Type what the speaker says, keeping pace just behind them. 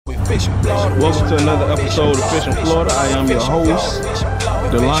Welcome to another episode of Fishing Florida. I am your host,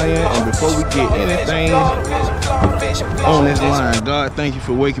 The Lion, and before we get anything on this line, God, thank you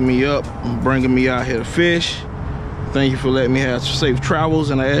for waking me up and bringing me out here to fish. Thank you for letting me have safe travels,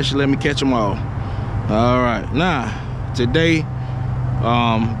 and I ask you let me catch them all. All right, now today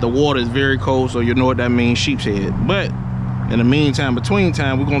the water is very cold, so you know what that means, sheepshead. But in the meantime, between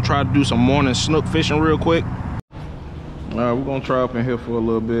time, we're gonna try to do some morning snook fishing real quick. All right, we're gonna try up in here for a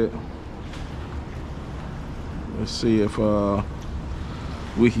little bit. Let's see if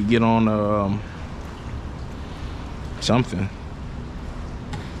we could get on something.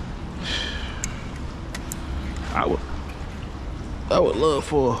 I would love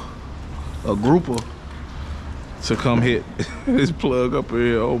for a grouper to come hit this plug up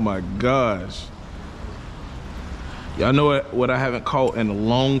here. Oh my gosh. Y'all know what I haven't caught in a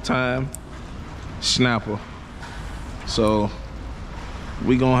long time? Snapper. So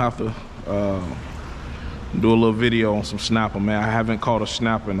we gonna have to do a little video on some snapper, man. I haven't caught a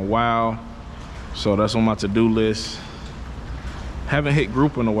snapper in a while, so that's on my to-do list. Haven't hit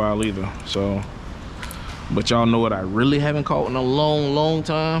grouper in a while either, so. But y'all know what I really haven't caught in a long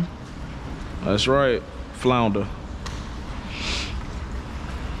time? That's right, flounder.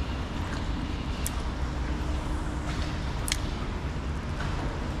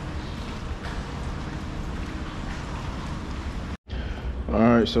 All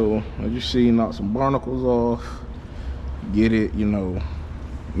right, so as you see, knock some barnacles off, get it, you know,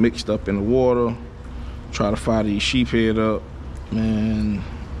 mixed up in the water, try to fire these sheephead up, man.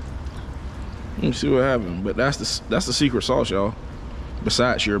 Let me see what happened. But that's the secret sauce, y'all.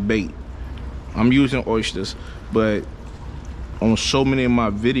 Besides your bait, I'm using oysters, but on so many of my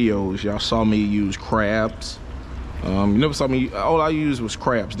videos, y'all saw me use crabs. You never saw me. All I used was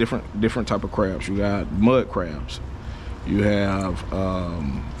crabs, different type of crabs. You got mud crabs, you have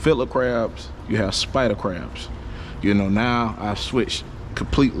fiddler crabs, you have spider crabs. You know, now I've switched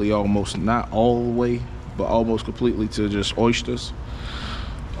completely, almost not all the way, but almost completely to just oysters.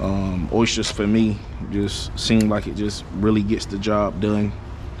 Oysters for me just seem like it just really gets the job done.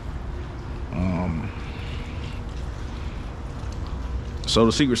 So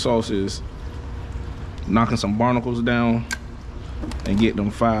the secret sauce is knocking some barnacles down and get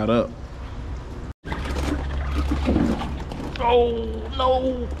them fired up. Oh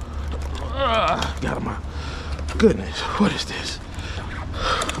no! Got him out. Goodness, what is this?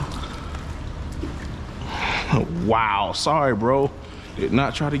 Wow, sorry, bro. Did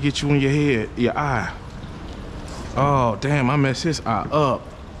not try to get you in your head, your eye. Oh, damn, I messed his eye up.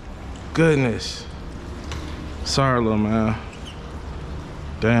 Goodness. Sorry, little man.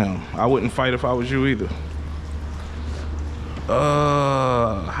 Damn, I wouldn't fight if I was you either.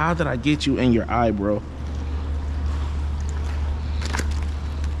 How did I get you in your eye, bro?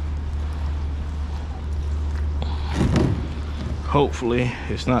 Hopefully,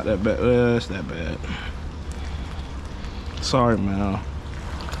 it's not that bad. It's that bad. Sorry, man.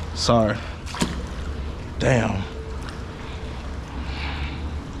 Sorry. Damn.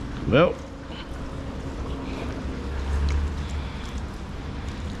 Well.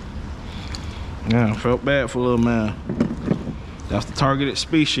 Yeah, I felt bad for little man. That's the targeted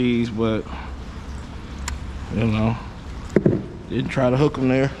species, but you know, didn't try to hook him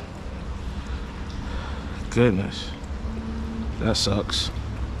there. Goodness. That sucks.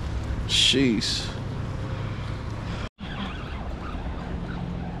 Jeez.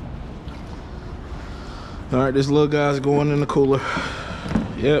 All right, this little guy's going in the cooler.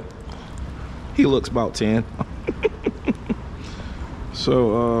 Yep, he looks about 10.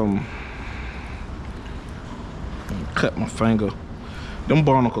 So, cut my finger. Them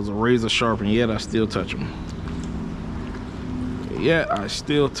barnacles are razor sharp, and yet I still touch them. Yet I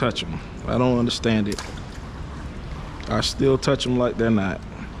still touch them. I don't understand it. I still touch them like they're not.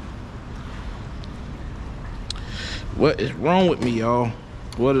 What is wrong with me, y'all?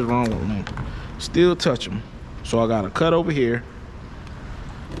 What is wrong with me? Still touch them. So I got a cut over here,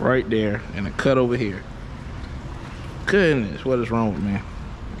 right there, and a cut over here. Goodness, what is wrong with me?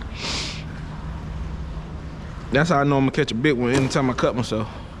 That's how I know I'm gonna catch a big one anytime I cut myself.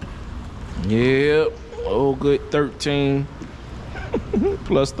 Yep, oh good 13.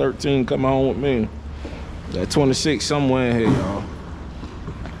 Plus 13 come on with me. That 26 somewhere in here, y'all.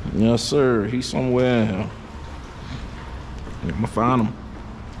 Yes, sir, he's somewhere in here. I'm gonna find him.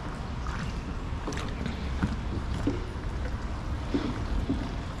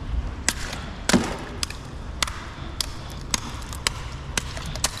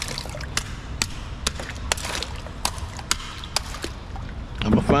 I'm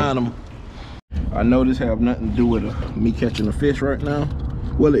gonna find them. I know this have nothing to do with me catching a fish right now,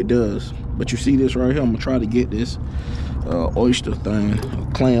 Well, it does. But you see this right here? I'm gonna try to get this oyster thing, or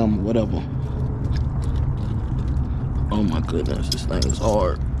clam, whatever. Oh my goodness, this thing is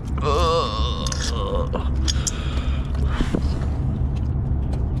hard. Oh, this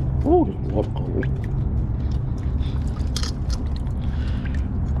water cold.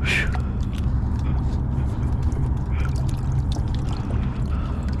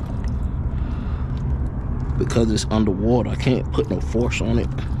 Because it's underwater, I can't put no force on it.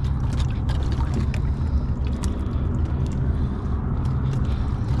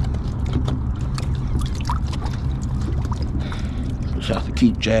 Just have to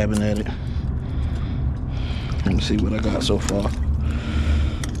keep jabbing at it. Let me see what I got so far.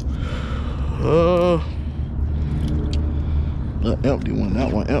 An empty one,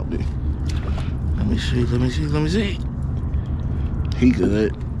 that one empty. Let me see, let me see, let me see. He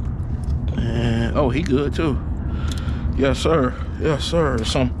good. And oh, he good too. Yes, sir. Yes, sir.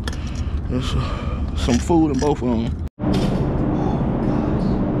 There's some food in both of them.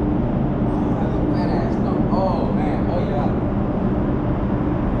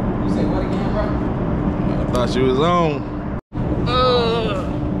 I thought she was on.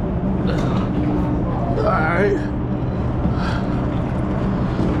 Alright.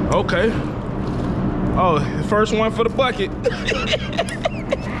 Okay. Oh, the first one for the bucket.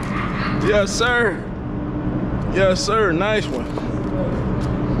 Yes, sir. Yes, sir. Nice one.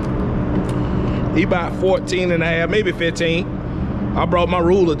 He about 14 and a half, maybe 15. I brought my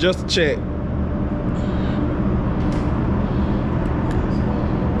ruler just to check.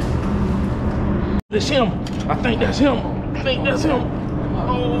 That's him. I think that's him. I think that's him.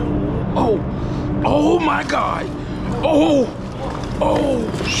 Oh my God. Oh,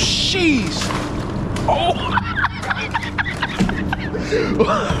 jeez. Oh.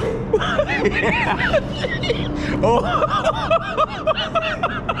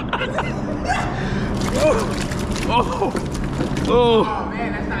 Oh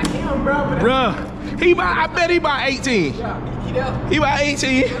man, that's not him, bro. Bruh, I bet he about 18. Yeah, he about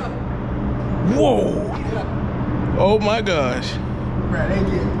 18. Yeah. Whoa. Yeah. Oh my gosh. Bro, they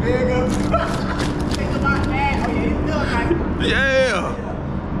get bigger. Think about that. Oh yeah, he's still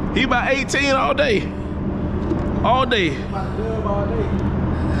yeah. He about 18 all day. All day. About to live all day.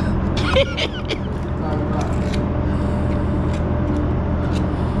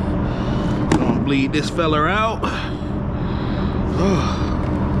 Gonna bleed this fella out.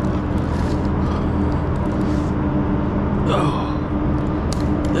 Oh,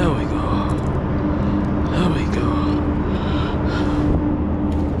 there we go. There we go.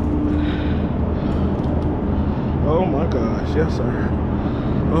 Oh my gosh, yes sir.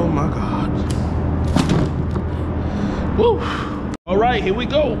 Oh my God. Woo. All right, here we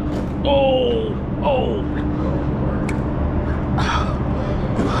go.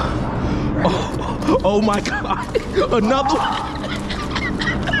 Oh my God, another one.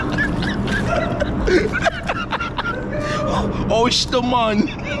 Oyster man.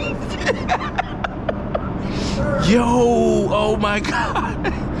 Yo, oh my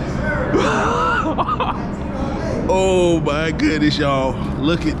God. Oh my goodness, y'all.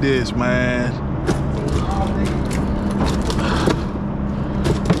 Look at this, man.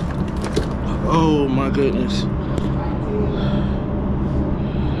 Oh my goodness.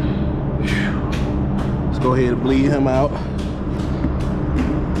 Let's go ahead and bleed him out.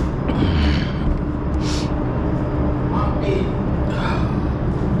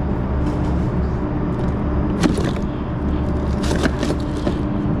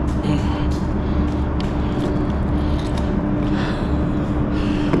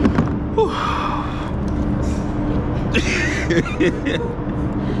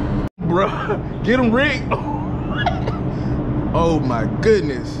 Bruh, get him rigged. Oh my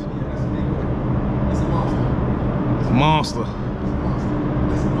goodness. It's a monster.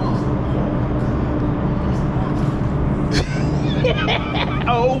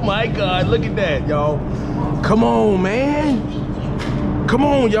 Oh my God, look at that, y'all. Come on, man. Come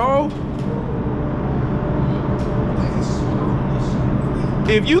on, y'all.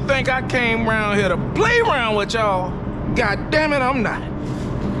 If you think I came around here to play around with y'all, God damn it, I'm not.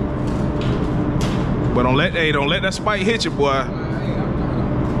 But don't let that spike hit you, boy.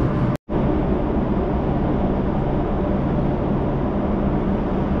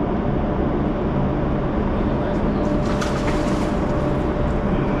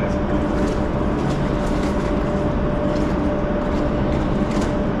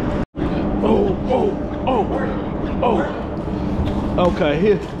 Okay,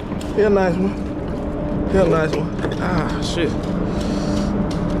 here a nice one. Here a nice one. Ah, shit.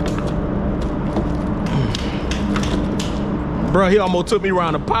 Bro, he almost took me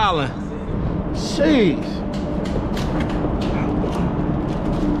around the piling. Jeez.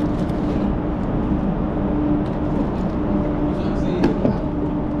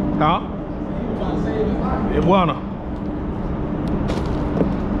 Huh? It wanna.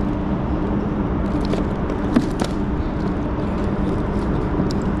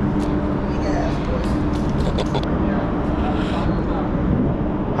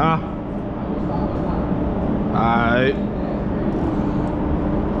 Huh? Alright.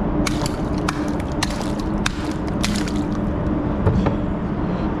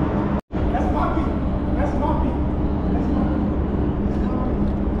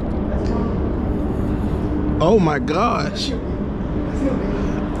 Oh my gosh.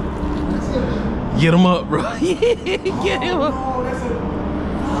 Get him up, bro. Get him up.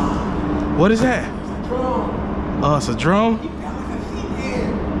 What is that? Oh, it's a drum?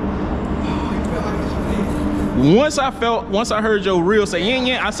 Once I heard your reel say yin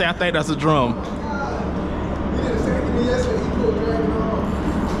yin, I say I think that's a drum.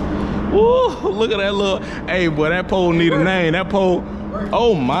 Woo, look at that little, hey boy, that pole need a name. That pole,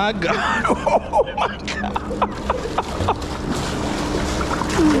 oh my God. Oh my God.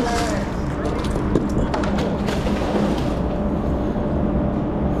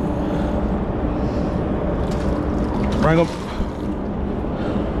 Bring him.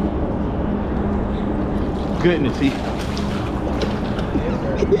 Goodness, he. Yep.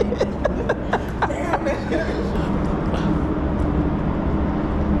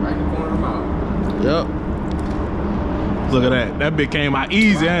 Look at that. That bit came out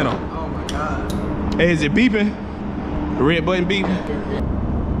easy, ain't it? Oh my God. Hey, is it beeping? The red button beeping?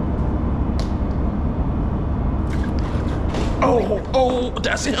 Oh, oh,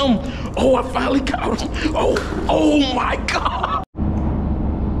 that's him. Oh, I finally caught him. Oh, oh my God.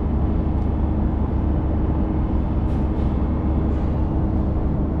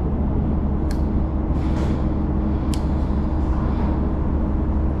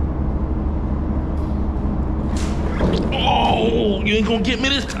 Oh, you ain't gonna get me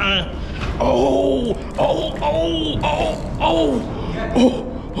this time. Oh, oh, oh, oh, oh, oh,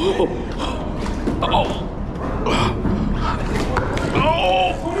 oh, oh.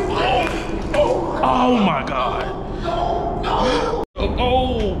 Oh my God.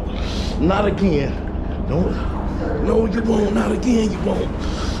 Oh, not again. No, no, you won't. Not again, you won't.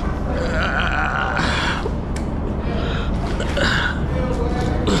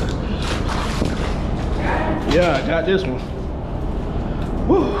 Yeah, I got this one.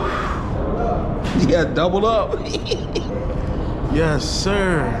 Woo. Yeah, doubled up. Yes,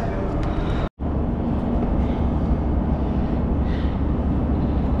 sir.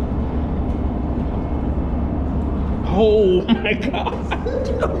 Oh my God.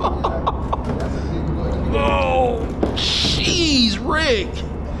 Oh, jeez, Rick.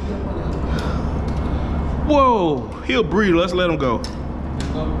 Whoa, he'll breathe. Let's let him go.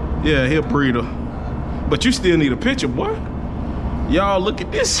 Yeah, he'll breathe. But you still need a picture, boy. Y'all look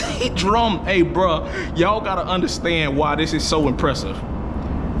at this drum. Hey, bro, y'all gotta understand why this is so impressive.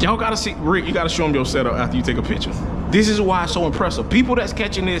 Y'all gotta see, Rick, you gotta show them your setup after you take a picture. This is why it's so impressive. People that's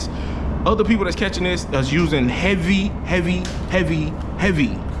catching this, other people that's catching this is using heavy, heavy, heavy,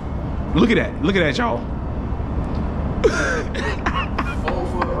 heavy. Look at that, y'all.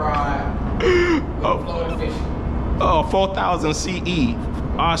 4-foot rod. Oh, 4,000 CE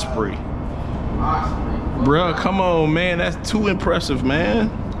Osprey. Bruh, come on, man. That's too impressive,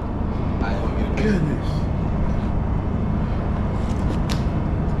 man. Goodness.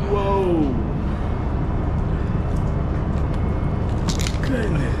 Whoa.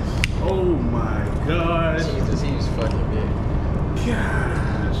 Goodness. Oh my gosh. Jesus, he was fucking big.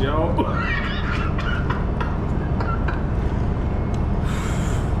 Gosh, y'all.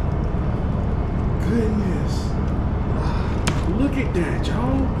 Goodness. Look at that,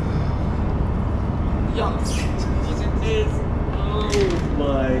 y'all. Y'all, oh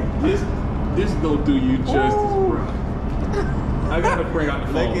my, this don't do you justice, bro. I gotta bring out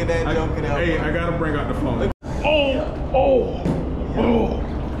the phone. Look at that joking out. Hey, I gotta bring out the phone. Oh.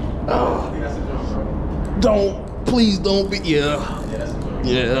 Don't, please don't be, yeah,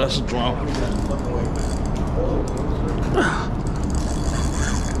 that's a drum.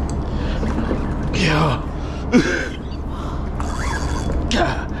 Yeah.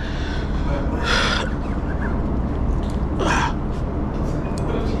 God.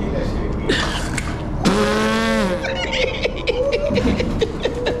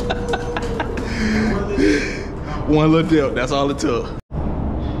 One little dip, that's all it took.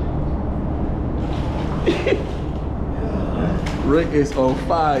 Rick is on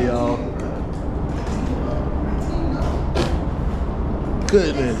fire, y'all.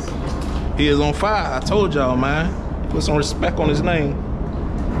 goodness. He is on fire. I told y'all, man. Put some respect on his name.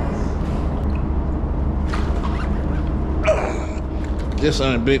 This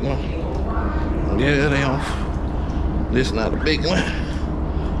ain't a big one. Yeah, they on. This not a big one.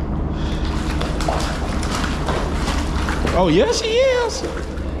 Oh, yes, he is.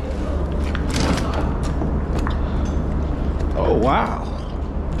 Oh, wow.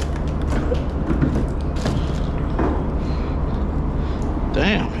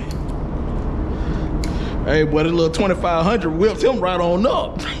 Damn. Hey, boy, this little 2500 whipped him right on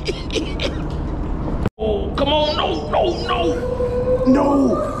up. Oh, come on. No, no, no.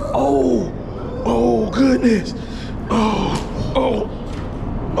 No. Oh. Oh, goodness. Oh. Oh.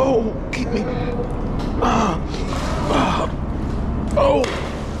 Oh, keep me. Oh. Oh.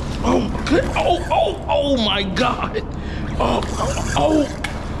 Oh, good. Oh, oh, oh, my God. Oh, oh, oh.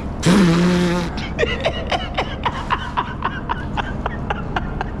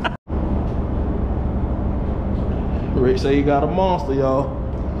 Rick say you got a monster, y'all.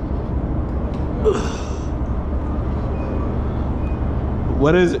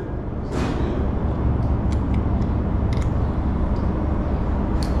 What is it?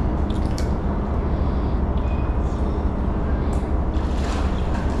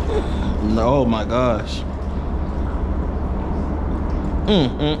 No, oh my gosh.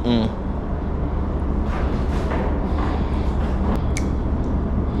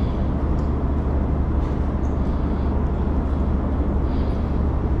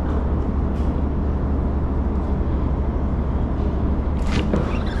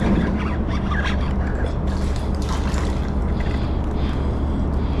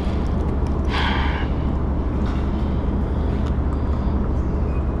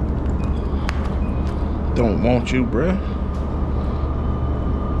 Don't want you, bruh.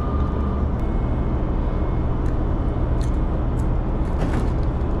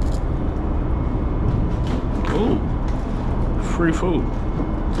 Ooh, free food.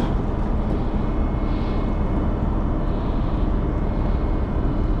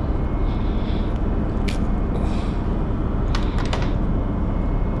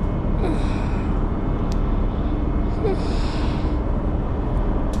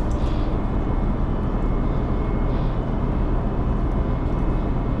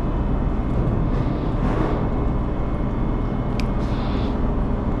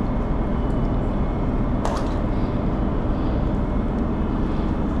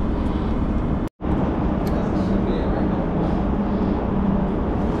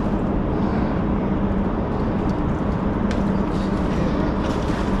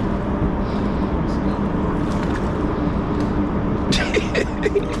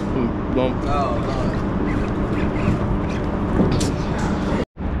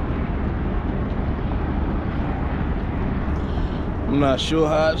 I'm not sure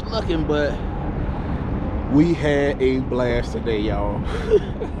how it's looking, but we had a blast today, y'all.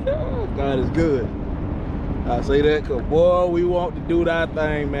 God is good. I say that because, boy, we want to do that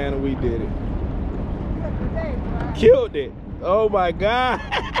thing, man, and we did it. Killed it. Oh, my God.